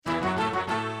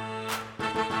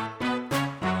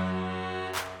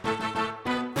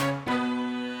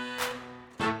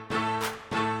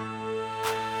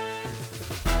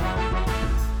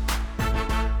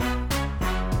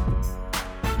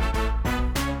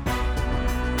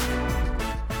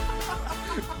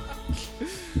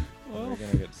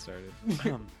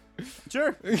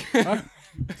Sure.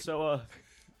 So,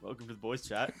 welcome to the boys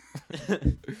chat.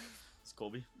 It's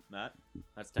Colby, Matt.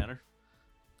 That's Tanner.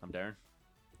 I'm Darren.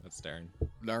 That's Darren.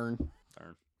 Darn.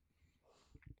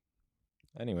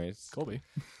 Anyways, Colby.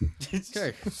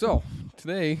 Okay, so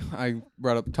today I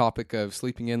brought up the topic of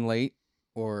sleeping in late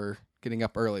or getting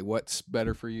up early. What's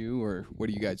better for you, or what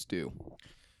do you guys do?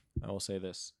 I will say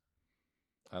this.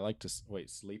 I like to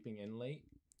sleeping in late.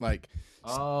 Like,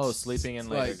 Sleeping in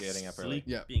late or like getting up early.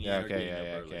 Yeah.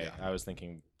 Okay. I was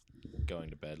thinking going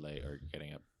to bed late or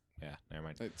getting up. Yeah, never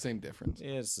mind. same difference.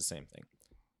 It's the same thing.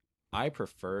 I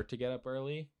prefer to get up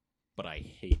early, but I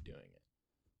hate doing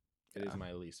it. It is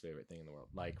my least favorite thing in the world.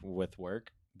 Like with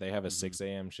work, they have a 6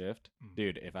 a.m. shift.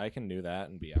 Dude, if I can do that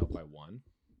and be out by 1,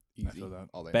 Easy. I feel that.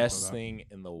 All day. best thing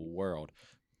in the world.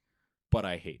 But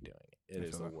I hate doing it. It I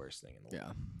is feel the that. worst thing in the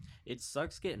world. Yeah. It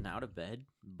sucks getting out of bed,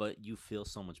 but you feel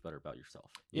so much better about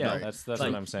yourself. Yeah, Right. that's Like,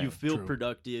 what I'm saying. You feel True.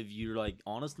 productive. You're like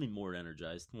honestly more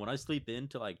energized. When I sleep in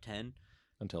to like 10,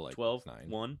 Until like 12, 9.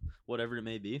 1, whatever it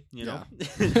may be, you know?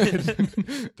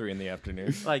 3 in the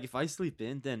afternoon. Like if I sleep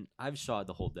in, then I've shot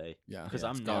the whole day Yeah. because Yeah,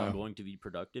 I'm it's not gone. going to be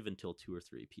productive until 2 or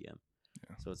 3 p.m.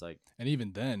 Yeah. So it's like And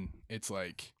even then, it's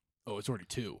like, oh, it's already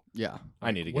 2. Yeah. I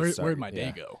need to get Where'd started. my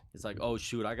day go? it's like, oh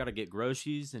shoot, I gotta get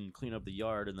groceries and clean up the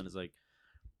yard, and then it's like,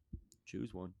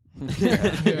 choose one.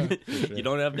 Yeah. You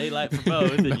don't have daylight for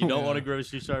both, and you don't Yeah. want to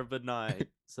grocery shop at night.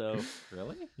 So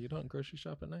Really? You don't grocery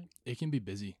shop at night? It can be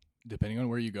busy depending on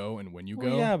where you go and when you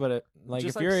Well, go. yeah, but Just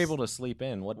if like you're s- able to sleep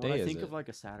in, what when day I is think it? of like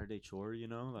a Saturday chore, you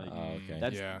know, like Oh, okay.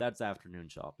 Yeah. that's afternoon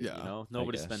shopping. Yeah, You know,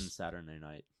 nobody guess. spends Saturday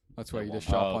night. That's why you just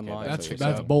Oh, shop okay, online. That's what you're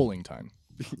that's saying. bowling time.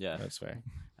 Yeah, That's fair.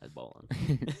 at bowling.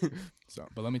 So,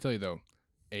 but let me tell you though,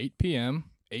 8 p.m.,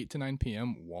 8 to 9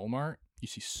 p.m. Walmart, you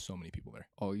see so many people there.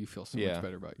 Oh, you feel so Yeah. much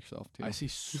better about yourself too. I see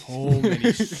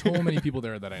so many people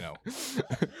there that I know.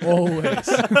 Always.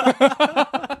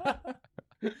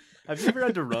 Have you ever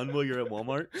had to run while you're at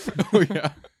Walmart? Oh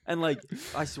yeah. And like,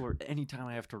 I swear, anytime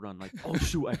I have to run, like, oh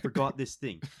shoot, I forgot this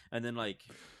thing, and then like,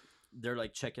 they're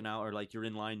like checking out, or like you're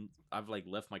in line. I've like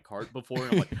left my cart before,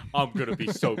 and I'm like, I'm gonna be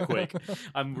so quick.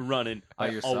 I'm running. By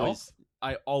yourself?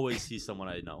 I always see someone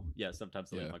I know. Yeah,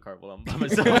 sometimes I leave Yeah. my cart while I'm by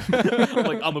myself. I'm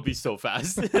like, I'm gonna be so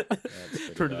fast. pretty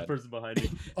Turn to the bad. person behind me.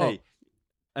 Oh. Hey,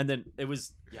 and then it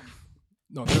was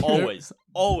No,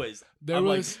 always. There I'm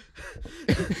was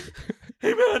like,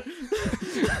 hey man.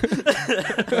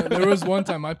 there was one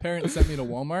time my parents sent me to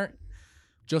Walmart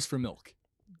just for milk.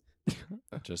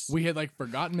 Just We had like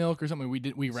forgotten milk or something.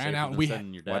 We ran Safer out. than We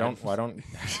sending your why dad. don't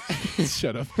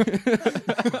shut up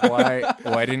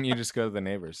why didn't you just go to the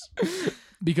neighbors?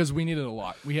 because we needed a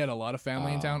lot. We had a lot of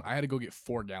family in town. I had to go get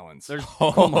 4 gallons. There's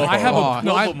Oh my I have a God.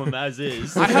 no, no them as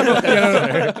is. I have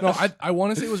a no. I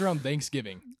want to say it was around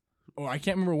Thanksgiving, or I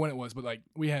can't remember when it was. But like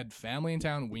we had family in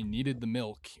town. We needed the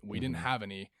milk. We didn't have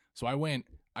any, so I went.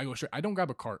 I go straight. I don't grab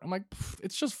a cart. I'm like,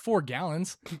 it's just 4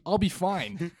 gallons. I'll be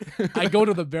fine. I go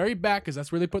to the very back because that's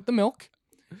where they put the milk.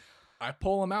 I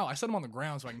pull them out. I set them on the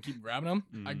ground so I can keep grabbing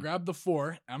them. I grab the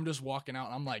 4. I'm just walking out.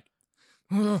 And I'm like,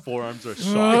 Forearms are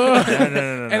shot.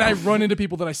 No. and I run into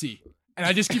people that I see. And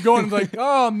I just keep going. I'm like,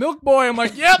 oh, milk boy. I'm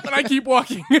like, yep. And I keep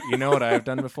walking. You know what I've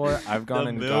done before? I've gone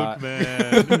and got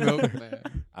Milkman.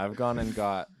 I've gone and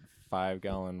got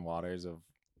 5-gallon waters of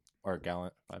or 5-gallon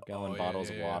Oh, yeah, bottles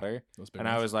yeah, of yeah. water. Those big And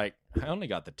I ones. was like, I only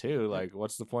got the 2. Like,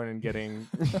 what's the point in getting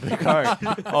the cart?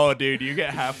 Oh, dude, you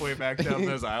get halfway back down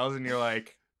those aisles and you're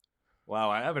like, wow,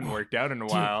 I haven't worked out in a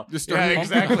while. just Yeah, start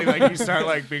exactly. pumping. Like, you start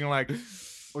like being like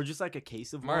Or just like a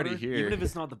case of I'm already water. here. Even if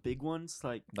it's not the big ones,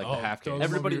 like the Oh, half throw case. them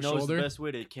everybody over your knows shoulder? the best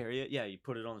way to carry it. Yeah, you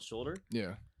put it on the shoulder,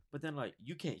 Yeah. but then like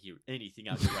you can't hear anything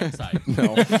out your right side.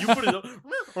 No. You put it up,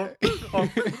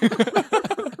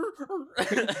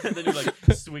 and then you like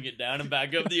swing it down and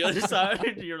back up the other side.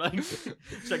 And you're like,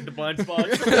 check the blind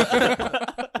spots.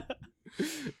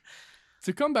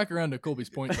 To come back around to Colby's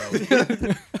point,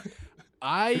 though,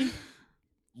 I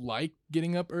like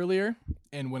getting up earlier,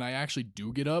 and when I actually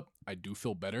do get up, I do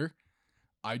feel better.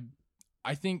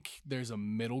 I think there's a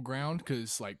middle ground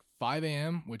because like 5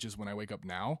 a.m., which is when I wake up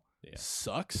now, Yeah.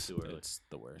 sucks. Too early. It's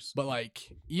the worst. But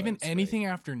like even it's great. anything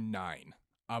after 9,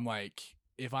 I'm like,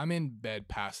 if I'm in bed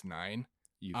past 9,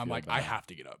 You I'm feel like, I bad. have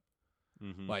to get up.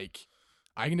 Mhm. Like,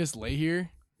 I can just lay here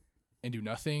and do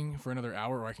nothing for another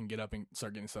hour, or I can get up and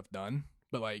start getting stuff done.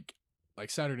 But like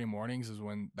Saturday mornings is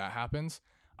when that happens.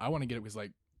 I want to get up because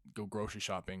like go grocery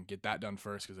shopping, get that done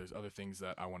first because there's other things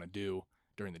that I want to do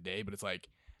during the day. But it's like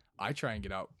I try and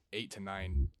get out 8 to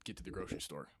 9, get to the grocery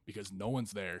store because no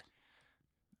one's there.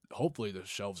 Hopefully the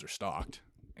shelves are stocked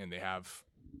and they have,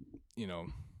 you know,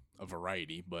 a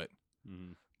variety. But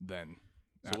Mhm. then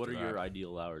So what are after your that.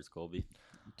 ideal hours, Colby,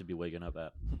 to be waking up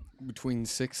at? Between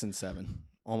 6 and 7,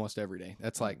 almost every day.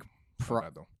 That's like Not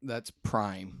bad, though. that's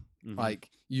prime. Mhm. Like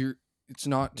it's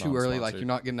not too early. Like Non-sponsored. you're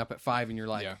not getting up at 5 and you're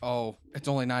like, Yeah. oh, it's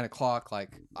only 9 o'clock.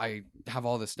 Like I have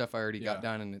all this stuff I already got Yeah.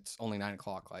 done, and it's only 9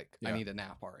 o'clock. Like I Yeah. need a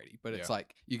nap already. But it's Yeah.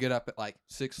 like you get up at like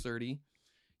 6:30.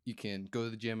 You can go to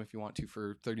the gym if you want to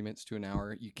for 30 minutes to an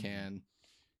hour. You can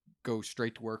go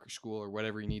straight to work or school or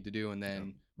whatever you need to do, and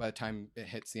then by the time it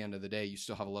hits the end of the day, you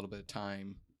still have a little bit of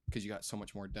time because you got so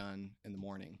much more done in the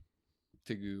morning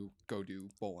to go do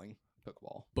bowling,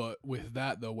 pickleball. But with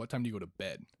that though, what time do you go to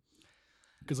bed?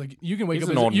 Because like you can wake He's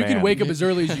up, an old you can man. wake up as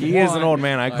early as you He want. is an old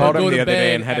man. I But called go him to the other day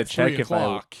bed and had to at check 3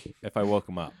 o'clock. if I woke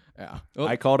him up. Yeah,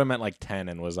 I called him at like 10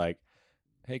 and was like,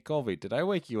 "Hey Colby, did I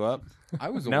wake you up?" I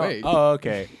was No. awake. Oh,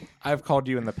 okay. I've called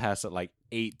you in the past at like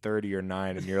 8:30 or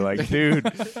 9, and you're like, "Dude,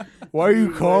 why are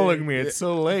you calling me? It's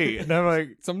so late." And I'm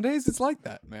like, Some days it's like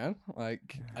that, man.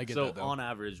 Like I get So that though. on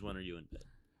average, when are you in bed?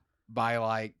 by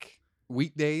like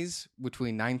weekdays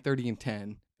between 9:30 and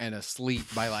 10, and asleep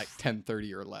by like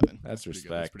 10:30 or 11. "That's pretty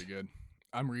good. That's respect." pretty good.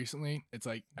 I'm recently, it's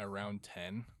like around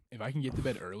 10. If I can get to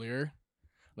bed earlier,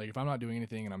 like if I'm not doing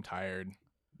anything and I'm tired,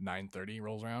 9:30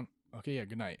 rolls around. Okay, yeah,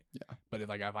 good night. Yeah. But if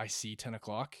I see 10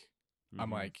 o'clock, I'm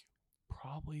Mhm. like,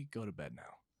 probably go to bed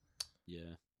now.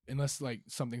 yeah. Unless like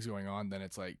something's going on, then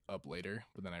it's like up later.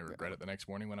 But then I regret it the next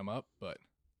morning when I'm up. But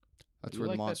That's You where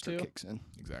like the that monster too? kicks in.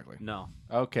 exactly. No.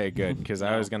 Okay, good. Because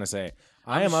I No. was gonna say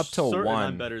I am up till certain 1.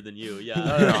 I'm better than you. Yeah.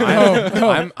 No,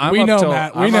 no, I'm we up know, till-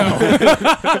 Matt. We I'm know.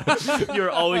 up-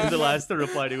 You're always the last to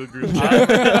reply to a group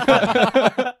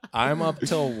chat. I'm up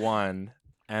till 1,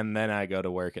 and then I go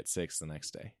to work at 6 the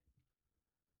next day.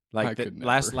 I Like could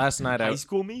last never. night, I High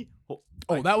school me?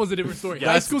 Oh, that was a different story. Yeah,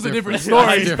 High that's school's a different different.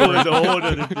 story. High school is a whole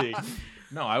other thing.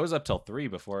 no, I was up till 3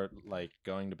 before like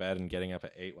going to bed and getting up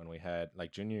at 8 when we had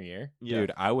like junior year. Yeah.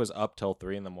 Dude, I was up till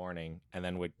 3 in the morning, and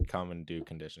then would come and do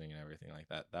conditioning and everything like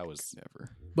that. That was Never.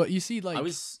 But you see, like I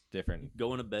was different.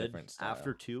 going to bed Different style.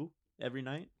 after 2 every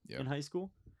night Yeah. in high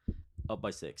school, up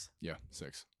by 6.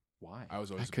 6. Why? I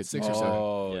was always could 6 never. or 7.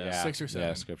 Oh, Yeah. yeah. 6 or 7.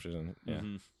 Yeah, scriptures and yeah.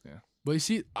 Mhm. But you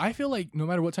see, I feel like no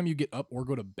matter what time you get up or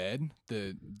go to bed,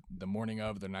 the morning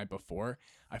of, the night before,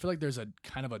 I feel like there's a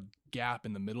kind of a gap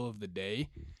in the middle of the day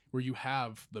where you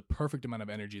have the perfect amount of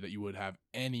energy that you would have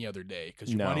any other day because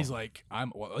your No. body's like,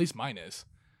 well, at least mine is.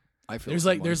 I feel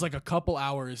There's like a couple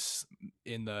hours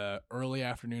in the early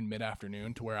afternoon, mid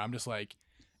afternoon to where I'm just like,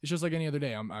 it's just like any other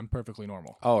day. I'm perfectly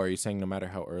normal. Oh, are you saying no matter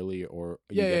how early or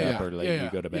you get up or late you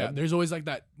go to bed? Yeah, there's always like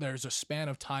that. There's a span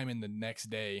of time in the next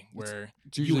day where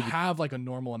It's you usually, have like a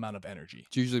normal amount of energy.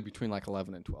 it's usually between like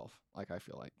 11 and 12. Like I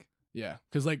feel like. Yeah,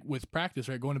 because like with practice,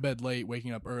 right, going to bed late,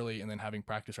 waking up early, and then having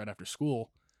practice right after school,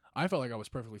 I felt like I was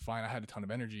perfectly fine. I had a ton of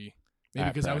energy, maybe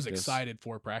At because I was practice. excited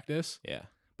for practice, Yeah.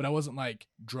 but I wasn't like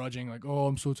drudging, like, oh,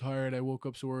 I'm so tired, I woke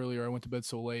up so early, or I went to bed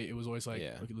so late. It was always like,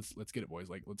 Yeah. okay, let's get it, boys,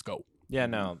 like, let's go. Yeah,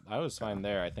 no, I was fine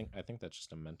there. I think that's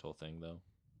just a mental thing though.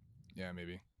 Yeah,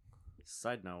 maybe.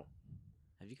 Side note,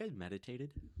 have you guys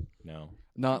meditated? No.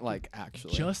 Not like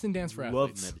actually. Justin Dance for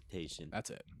Love Athletes. meditation. That's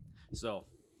it. So,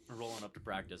 we're rolling up to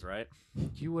practice, right?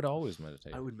 You would always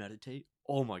meditate. I would meditate.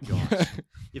 Oh my gosh.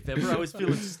 If ever I was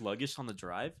feeling sluggish on the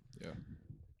drive, Yeah.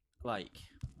 like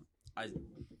I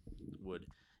would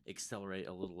accelerate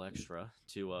a little extra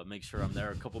to make sure I'm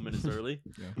there a couple minutes early.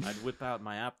 Yeah. I'd whip out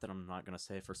my app that I'm not gonna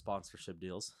say for sponsorship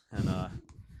deals and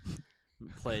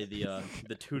play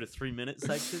the 2 to 3 minute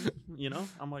section. You know,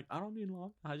 I'm like, I don't need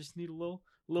long. I just need a little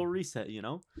reset. You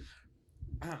know,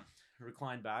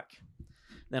 recline back.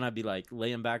 Then I'd be like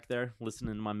laying back there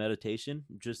listening to my meditation,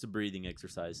 just a breathing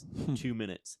exercise, 2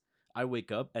 minutes. I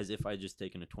wake up as if I just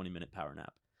taken a 20-minute power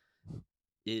nap.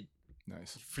 It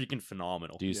Nice. freaking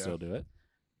phenomenal. Do you Yeah. still do it?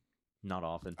 Not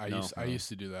often. I no. used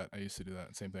to do that. I used to do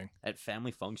that. Same thing. At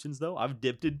family functions though, I've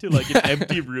dipped into like an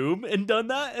empty room and done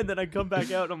that, and then I come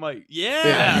back out and I'm like,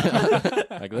 yeah.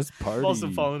 Like let's party. I've also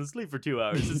fallen asleep for 2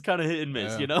 hours. It's kind of hit and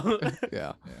miss, Yeah. you know.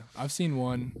 Yeah. Yeah. I've seen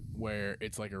one where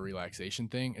it's like a relaxation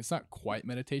thing. It's not quite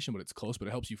meditation, but it's close, but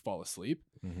it helps you fall asleep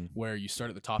Mhm. where you start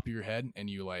at the top of your head and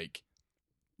you like,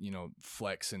 you know,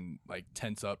 flex and like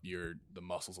tense up the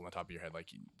muscles on the top of your head, like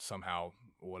somehow,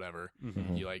 whatever.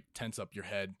 Mhm. You like tense up your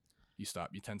head, you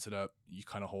stop, you tense it up, you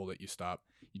kind of hold it, you stop.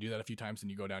 You do that a few times and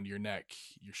you go down to your neck,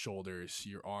 your shoulders,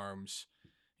 your arms,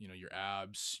 you know, your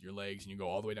abs, your legs, and you go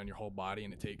all the way down your whole body,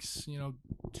 and it takes,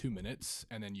 2 minutes,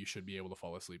 and then you should be able to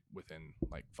fall asleep within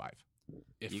like 5.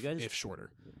 If You guys- if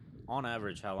shorter. On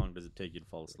average, how long does it take you to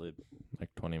fall asleep? Like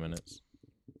 20 minutes.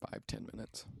 5-10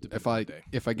 minutes. Depends If on I the day.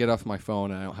 if I get off my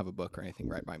phone and I don't have a book or anything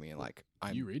right by me, like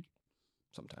I'm You read?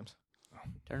 sometimes.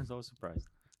 Taryn's always surprised.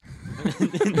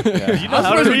 You know I'm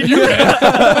how to surprised read? you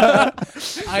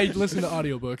read. I listen to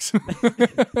audiobooks.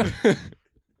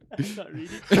 I'm not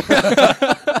reading.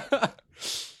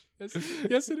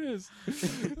 Yes, it is.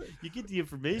 You get the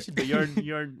information, but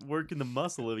you aren't working the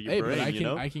muscle of your Hey, brain. but you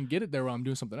know. I can get it there while I'm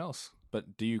doing something else.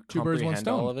 But do you Two birds, one comprehend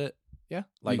all stone. of it? Yeah,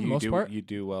 Like for the you most do, part. you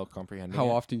do well comprehending. How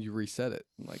it? often do you reset it,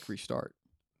 like restart?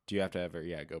 Do you have to ever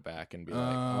go back and be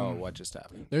like, oh, what just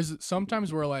happened? There's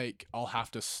sometimes where like I'll have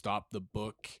to stop the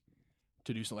book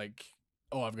to do something. Like,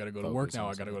 oh, I've got to go to work Focus now.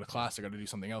 on I got to go to something. class. I got to do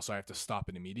something else. So I have to stop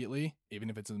it immediately, even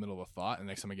if it's in the middle of a thought. And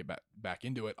next time I get back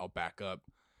into it, I'll back up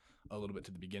a little bit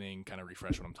to the beginning, kind of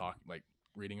refresh what I'm talking, like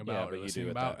reading Yeah, about but or you listening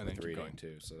do about, that and then with keep reading going.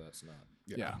 too. So that's not.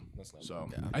 Yeah. That's not So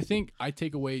Yeah. I think I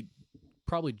take away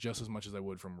probably just as much as I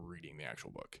would from reading the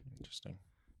actual book. interesting.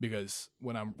 Because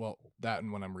when I'm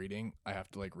when I'm reading, I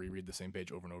have to like reread the same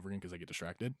page over and over again because I get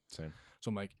distracted. Same. So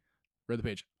I'm like, read the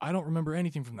page. I don't remember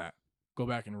anything from that. Go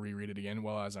back and reread it again.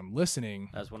 While as I'm listening,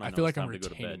 That's when I know feel it's like I'm time to go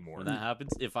to retaining bed. more. When that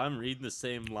happens, if I'm reading the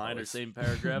same line or it's same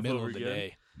paragraph middle over of the again,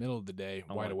 day,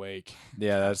 I wide want- awake.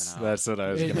 Yeah, Half an hour. that's what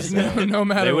I was gonna It's say. no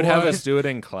matter They would what. have us do it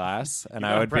in class, and You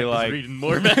I gotta would be practice like, reading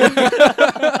more, man.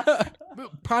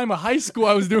 Prime of high school,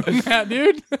 I was doing that,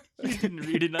 dude. You didn't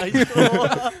read in high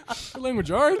school.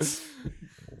 Language arts.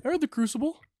 I read the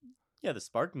Crucible. Yeah, the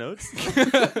Spark Notes.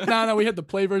 No, we had the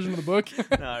play version of the book.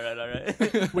 all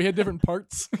right. We had different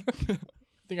parts. I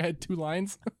think I had 2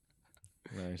 lines.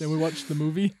 nice. Then we watched the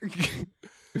movie.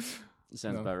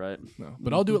 Sounds No. about right. No,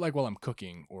 but I'll do it like while I'm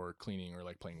cooking or cleaning or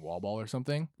like playing wall ball or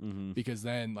something, Mm-hmm. because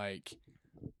then like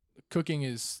cooking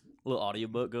is A little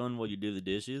audiobook going while you do the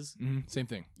dishes. same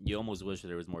thing. You almost wish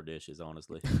there was more dishes,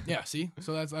 honestly. Yeah, see,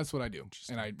 so that's what I do,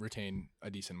 and I retain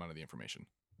a decent amount of the information.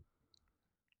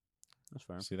 That's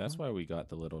fair. See, that's why we got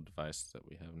the little device that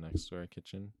we have next to our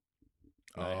kitchen.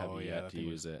 I have that yet to thing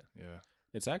use it. Yeah,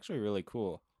 It's actually really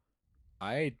cool.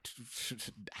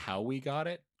 How we got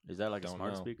it? Is that like a Don't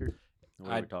smart know. speaker? What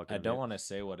are I we talking don't about? want to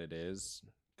say what it is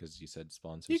because you said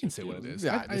sponsor. you can say what it is.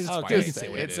 Yeah, it's just- fine. Okay, You can say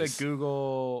what it it's is. a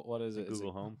Google. What is it? It's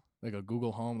Google Home. Like a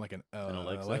Google Home, like an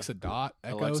Alexa? Alexa Dot a,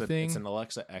 Echo Alexa, thing. It's an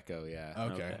Alexa Echo. Yeah.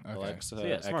 Okay, Okay. okay. Alexa So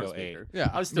yeah, smart Echo 8. speaker. Yeah.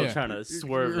 I was still Yeah. trying to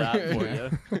swerve that for you.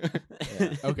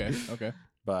 Yeah. Okay.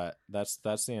 But that's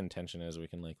the intention is we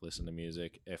can like listen to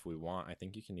music if we want. I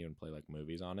think you can even play like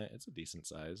movies on it. It's a decent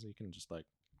size. You can just like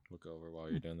look over while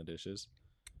you're doing the dishes.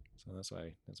 So that's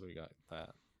why we got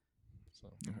that. So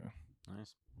Okay.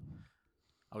 Nice.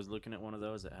 I was looking at one of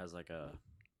those that has like a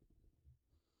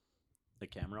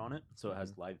camera on it, so it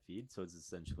has live feed. So it's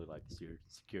essentially like your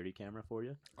security camera for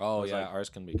you. oh was yeah, like- ours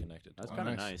can be connected. That's Oh, kind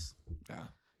of nice. nice. Yeah.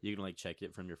 You can like check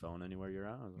it from your phone anywhere you're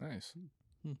at. I was like, Nice.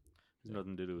 There's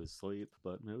nothing to do with sleep,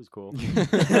 but it was cool. Yeah,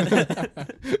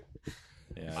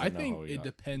 I don't know think how we it got-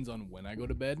 depends on when I go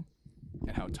to bed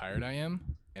and how tired I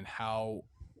am and how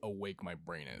awake my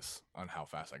brain is on how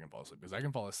fast I can fall asleep. Because I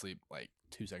can fall asleep like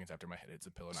 2 seconds after my head hits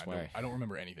a pillow and Swear. I don't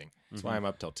remember anything. That's why I'm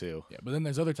up till 2. Yeah, but then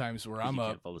there's other times where I'm you up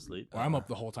can't fall asleep. where I'm up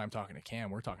the whole time talking to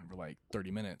Cam. We're talking for like 30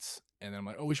 minutes. And then I'm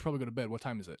like, oh, we should probably go to bed. What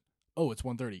time is it? Oh, it's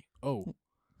 1:30. Oh,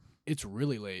 it's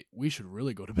really late. We should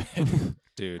really go to bed.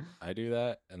 Dude, I do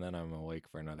that and then I'm awake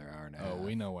for another hour and a half. Oh,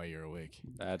 we know why you're awake.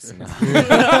 That's not.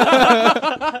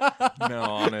 No,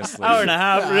 honestly. Hour and a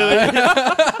half, really?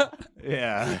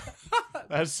 Yeah.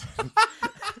 That's at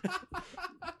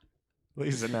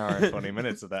least an hour and 20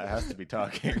 minutes of that has to be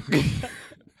talking.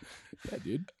 Yeah,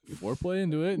 dude. Foreplay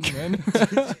into it. And then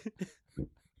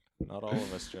Not all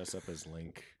of us dress up as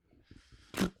Link.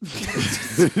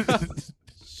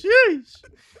 Sheesh.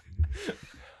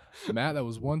 Matt, that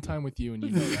was one time with you, and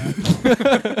you know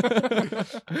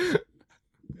that.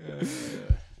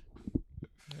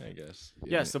 I guess.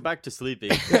 Yeah, so back to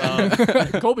sleeping.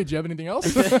 Colby, do you have anything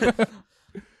else?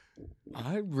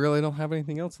 I really don't have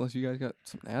anything else unless you guys got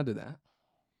something to add to that.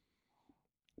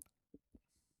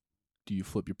 Do you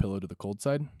flip your pillow to the cold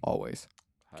side? Always.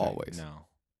 Always. No.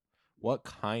 What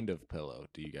kind of pillow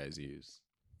do you guys use?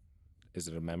 Is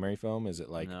it a memory foam? Is it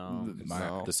like no,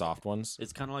 No. the soft ones?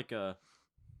 it's kind of like a,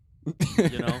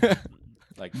 you know,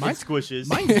 Like it Mine's- squishes.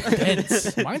 Mine's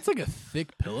dense. Mine's like a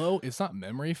thick pillow. It's not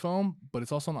memory foam, but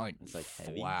it's also not like It's like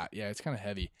heavy? flat. Yeah, it's kind of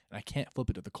heavy, and I can't flip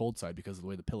it to the cold side because of the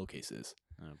way the pillowcase is.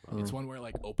 Oh, bro. It's one where it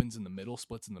like opens in the middle,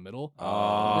 splits in the middle.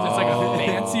 Oh. It's like a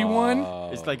fancy one.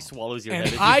 It's like swallows your And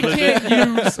head. if you I flip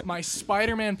can't it. use my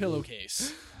Spider-Man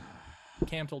pillowcase.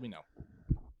 Cam told me no,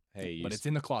 Hey, you but it's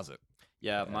in the closet.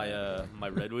 Yeah, my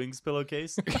Red Wings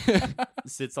pillowcase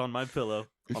sits on my pillow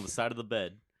on the side of the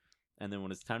bed, and then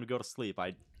when it's time to go to sleep,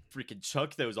 I freaking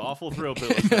chuck those awful throw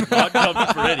pillows that are not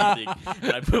comfy for anything,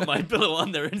 and I put my pillow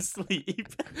on there and sleep.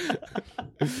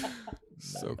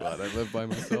 so glad I live by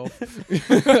myself.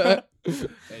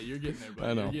 Hey, you're getting there, buddy.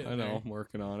 I know. You're getting I know. there. I'm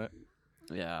working on it.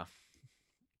 Yeah.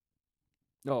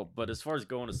 No, but as far as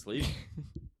going to sleep,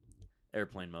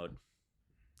 airplane mode.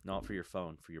 Not for your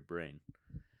phone, for your brain.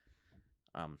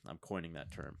 I'm coining that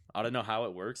term. I don't know how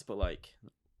it works, but like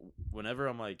whenever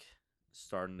I'm like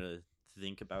starting to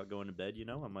think about going to bed,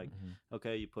 I'm like,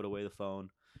 okay, you put away the phone.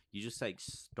 You just like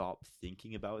stop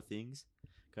thinking about things.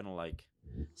 Kind of like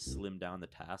slim down the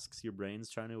tasks your brain's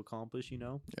trying to accomplish,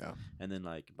 Yeah. And then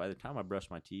like by the time I brush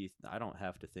my teeth, I don't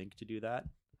have to think to do that.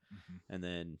 And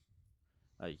then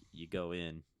you go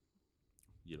in,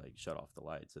 you like shut off the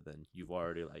lights, and then you've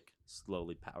already like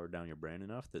slowly powered down your brain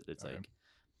enough that it's Okay. like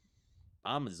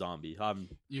I'm a zombie.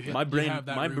 You My brain have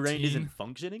that brain routine. isn't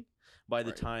functioning by the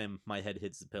Right. time my head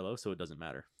hits the pillow, so it doesn't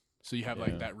matter. So you have Yeah.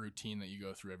 like that routine that you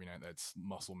go through every night. That's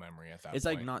muscle memory at that It's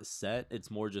point. like not set. It's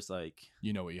more just like,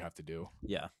 You know what you have to do.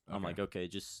 yeah. I'm Okay. like, okay,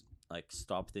 just like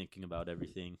stop thinking about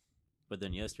everything. But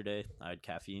then yesterday I had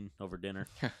caffeine over dinner,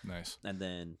 Nice. and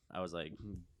then I was like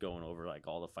going over like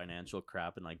all the financial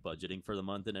crap and like budgeting for the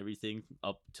month and everything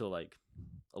up till like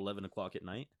 11 o'clock at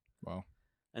night. Wow.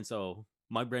 And so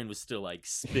my brain was still like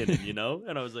spinning, and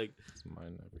I was like, It's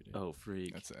mine every day. oh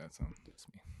freak, That's me.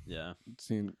 yeah.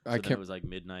 See, So I then it can't. was like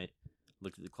midnight.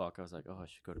 Looked at the clock. I was like, oh, I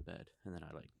should go to bed. And then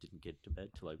I like didn't get to bed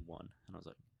till like 1, and I was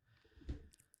like,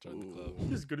 Join the club.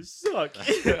 this is gonna suck.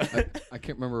 I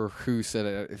can't remember who said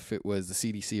it, if it was the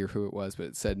CDC or who it was, but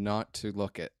it said not to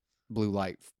look at blue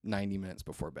light 90 minutes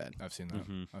before bed. I've seen that.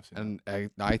 Mhm. I've seen that.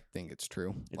 And I think it's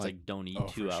true. It's like don't eat Oh,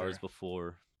 2 for hours sure.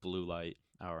 before blue light,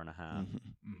 hour and a half. mhm.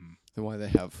 Mm-hmm. Then why they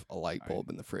have a light bulb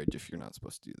in the fridge if you're not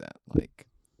supposed to do that? Like,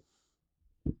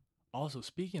 Also,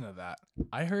 speaking of that,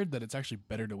 I heard that it's actually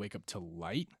better to wake up to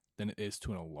light than it is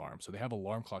to an alarm. So they have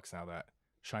alarm clocks now that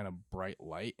shine a bright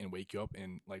light and wake you up.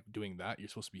 And like doing that, you're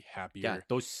supposed to be happier, Yeah,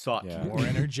 those suck. Yeah. more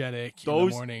energetic in the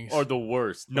Those mornings. are the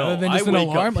worst. No, Rather than I just an wake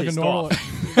alarm, up like a pissed normal.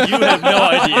 off. You have no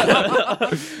idea.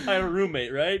 I have a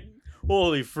roommate, right?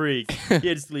 Holy freak! He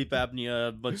had sleep apnea,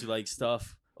 a bunch of like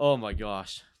stuff. Oh my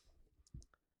gosh.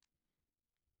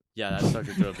 Yeah, that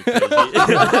sucker drove me crazy.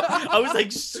 I was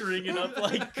like stringing up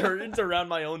like curtains around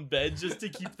my own bed just to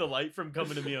keep the light from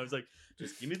coming to me. I was like,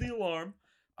 just give me the alarm.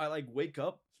 I like wake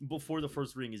up before the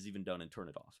first ring is even done and turn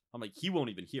it off. I'm like, he won't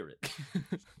even hear it.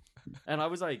 And I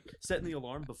was like setting the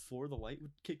alarm before the light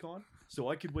would kick on so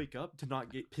I could wake up to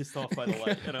not get pissed off by the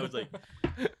light. And I was like,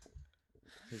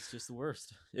 it's just the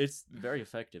worst. It's very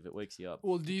effective. It wakes you up.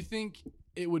 Well, do you think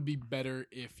it would be better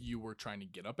if you were trying to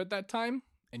get up at that time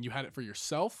and you had it for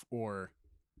yourself, or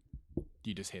do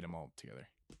you just hate them all together?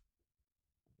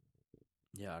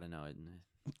 Yeah, I don't know.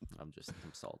 I'm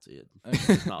salty.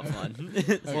 It's not fun.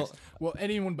 Well,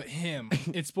 anyone but him,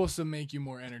 it's supposed to make you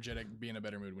more energetic, be in a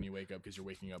better mood when you wake up because you're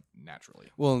waking up naturally.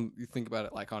 well, you think about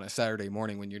it like on a Saturday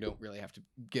morning when you don't really have to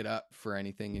get up for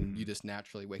anything and you just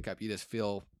naturally wake up. You just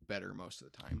feel better most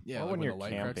of the time. Yeah, Or like when the you're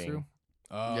light cracks camping. through.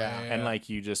 Oh, Yeah. And like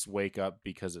you just wake up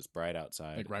because it's bright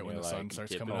outside. Like right and when you're the sun like,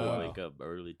 starts Typically coming up. wake up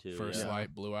early too. First yeah.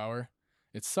 light, blue hour.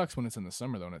 It sucks when it's in the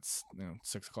summer though, and it's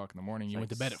 6 o'clock in the morning. You Like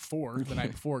went to bed at 4 the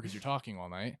night before because you're talking all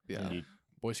night. Yeah. and you-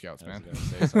 Boy Scouts, I was man. gonna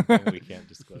say something. We can't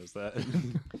disclose that.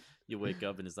 You wake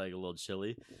up and it's like a little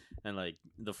chilly, and like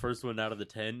the first one out of the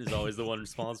 10 is always the one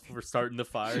responsible for starting the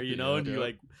fire, Yeah, and you yeah.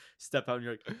 like step out and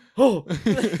you're like, oh.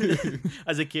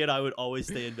 As a kid, I would always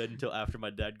stay in bed until after my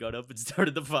dad got up and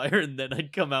started the fire, and then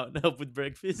I'd come out and help with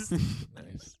breakfast.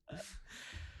 Nice.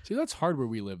 See, that's hard where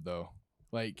we live though.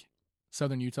 Like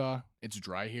southern Utah, it's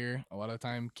dry here. A lot of the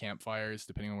time, campfires,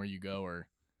 depending on where you go, are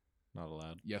Not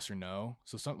allowed. yes or no.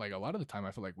 So some like a lot of the time,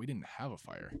 I feel like we didn't have a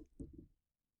fire.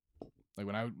 Like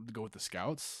when I would go with the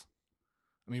scouts,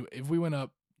 I mean, if we went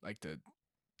up like to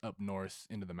up north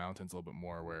into the mountains a little bit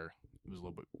more, where it was a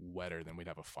little bit wetter, then we'd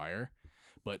have a fire.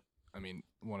 But I mean,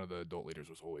 one of the adult leaders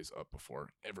was always up before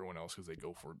everyone else because they'd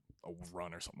go for a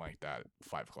run or something like that at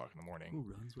 5 o'clock in the morning. Who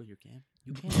runs while you're camp?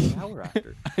 You can't shower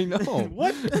after. I know.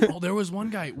 What? Oh, there was one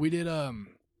guy we did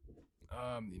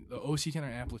the OC Tenor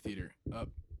Amphitheater up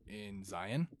in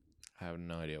Zion. I have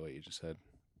no idea what you just said.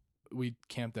 We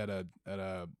camped at a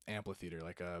amphitheater,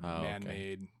 like a Oh, okay.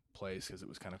 man-made place because it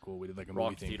was kind of cool. We did like a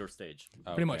Rock movie thing. theater stage.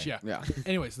 Pretty much, yeah. Yeah.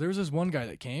 Anyways, there was this one guy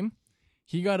that came.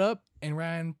 He got up and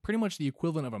ran pretty much the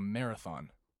equivalent of a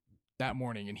marathon that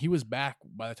morning, and he was back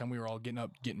by the time we were all getting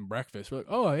up, getting breakfast. We're like,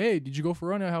 oh, hey, did you go for a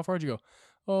run? How far did you go?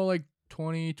 Oh, like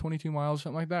 20, 22 miles,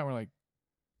 something like that. We're like,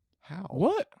 How?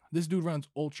 what? This dude runs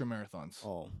ultra marathons.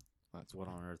 Oh, That's what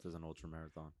on earth is an ultra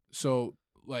marathon? So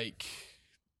like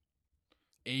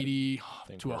 80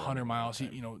 think to we're 100 running miles. out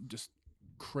He, of time. just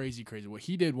crazy. What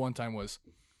he did one time was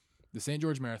the St.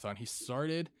 George Marathon. He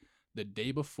started the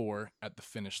day before at the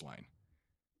finish line.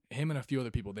 Him and a few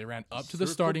other people, they ran up to the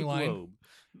Circle starting line,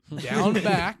 globe. down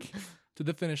back to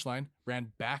the finish line,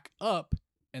 ran back up,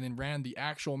 and then ran the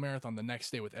actual marathon the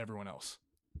next day with everyone else.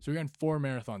 So he ran 4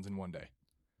 marathons in one day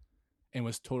and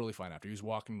was totally fine after. He was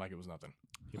walking like it was nothing.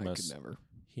 He I must could never.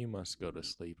 he must go to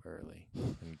sleep early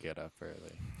and get up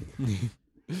early.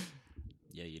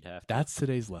 Yeah, you'd have to. That's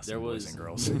today's lesson, There boys was- and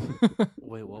girls.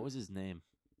 Wait, what was his name?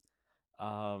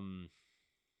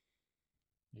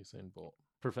 Usain Bolt.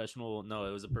 Professional. No,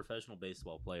 it was a professional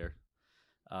baseball player.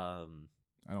 I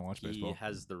don't watch He baseball.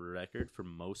 has the record for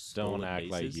most Don't stolen act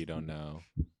bases. like you don't know.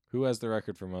 Who has the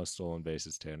record for most stolen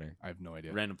bases, Tanner? I have no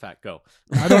idea. Random fact, go.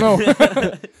 I don't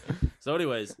know. So,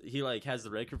 anyways, he like has the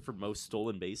record for most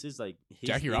stolen bases. Like his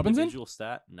Jackie Robinson? individual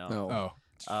stat. No. No.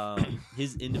 Oh,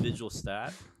 His individual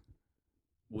stat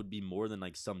would be more than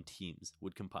like some teams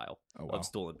would compile Oh, wow. of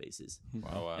stolen bases,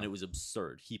 Oh, wow. and it was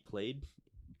absurd. He played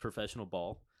professional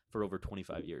ball for over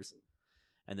 25 years,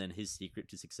 and then his secret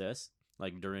to success,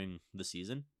 like during the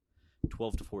season,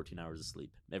 12 to 14 hours of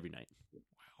sleep every night,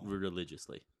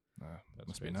 religiously. That's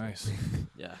must be crazy. nice.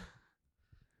 Yeah.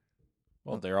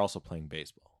 Well, they're also playing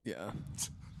baseball. Yeah.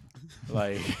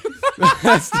 Like,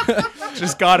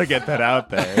 just gotta get that out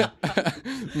there.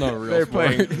 No real They're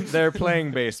sport. they're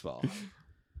playing baseball.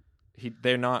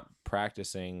 They're not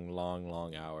practicing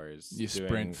long hours. You doing-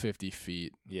 sprint 50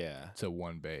 feet Yeah. to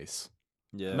one base.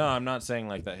 Yeah. No, I'm not saying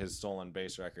like that his stolen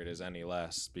base record is any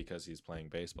less because he's playing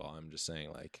baseball. I'm just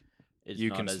saying like It's you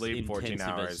not can as sleep 14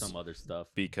 intensive as hours. some other stuff.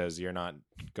 because you're not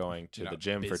going to You're the not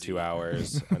gym for busy. 2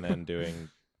 hours and then doing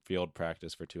field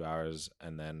practice for 2 hours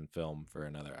and then film for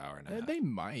another hour and a half. They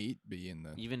might be in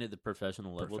the. Even at the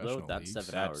professional level, though, Professional that's leagues.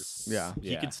 7 hours. Yeah.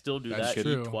 He could still do That's that,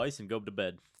 true. eat twice, and go to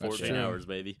bed. That's 14 true. hours,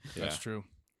 baby. Yeah. That's true.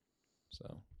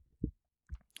 So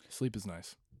Sleep is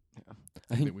nice. I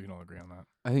I think think we can all agree on that.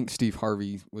 I think Steve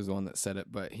Harvey was the one that said it,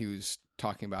 but he was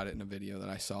talking about it in a video that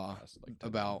I saw that's like 10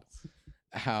 about minutes.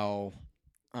 how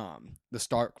the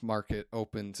stock market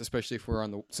opens, especially if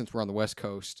since we're on the West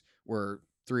Coast, we're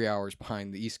 3 hours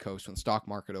behind the East Coast when the stock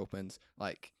market opens.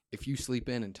 Like if you sleep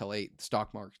in until 8, the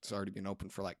stock market's already been open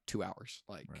for like 2 hours.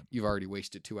 Like Right. you've already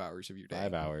wasted 2 hours of your day.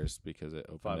 5 hours because it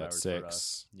opened 5 at hours for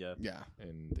 6 Yeah. Yeah,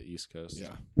 in the East Coast.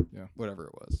 yeah, whatever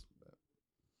it was. But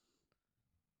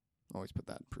always put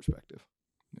that in perspective.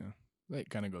 It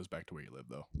kind of goes back to where you live,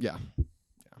 though. Yeah,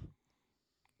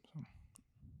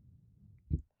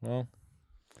 Well,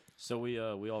 So we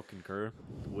all concur.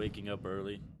 Waking up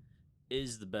early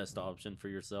is the best option for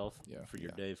yourself, Yeah. for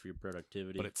your Yeah. day, for your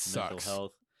productivity, But it mental sucks.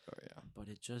 health. oh yeah. But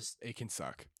it just It can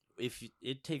suck.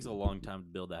 it takes a long time to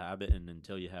build a habit, and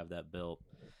until you have that built,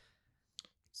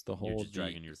 it's the you're whole just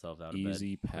dragging yourself out of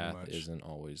easy path much. isn't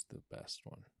always the best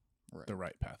one. Right. The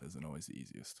right path isn't always the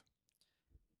easiest.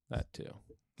 That too.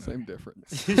 Same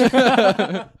difference.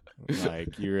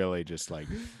 Like you really just like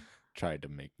tried to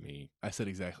make me I said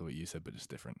exactly what you said, but just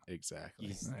different. exactly.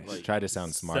 You s- Nice. like, Try to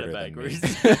sound said smarter it than me.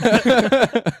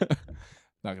 backwards.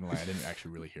 Not gonna lie, I didn't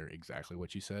actually really hear exactly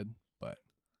what you said, but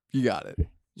You got it.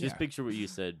 Just yeah. picture what you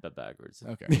said, but backwards.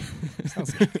 Okay.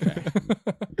 Sounds good.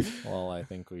 Well, I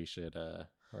think we should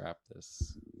wrap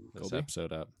this Colby?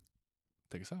 episode up.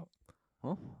 Take us out.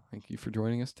 Well, thank you for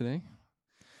joining us today.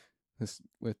 This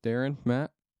with Darren,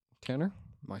 Matt, Tanner,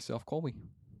 myself, Colby.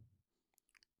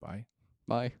 Bye.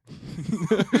 Bye.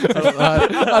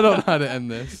 I don't know how to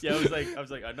end this. Yeah, I was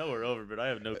like, I know we're over, but I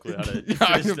have no clue how to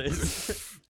Yeah, finish this.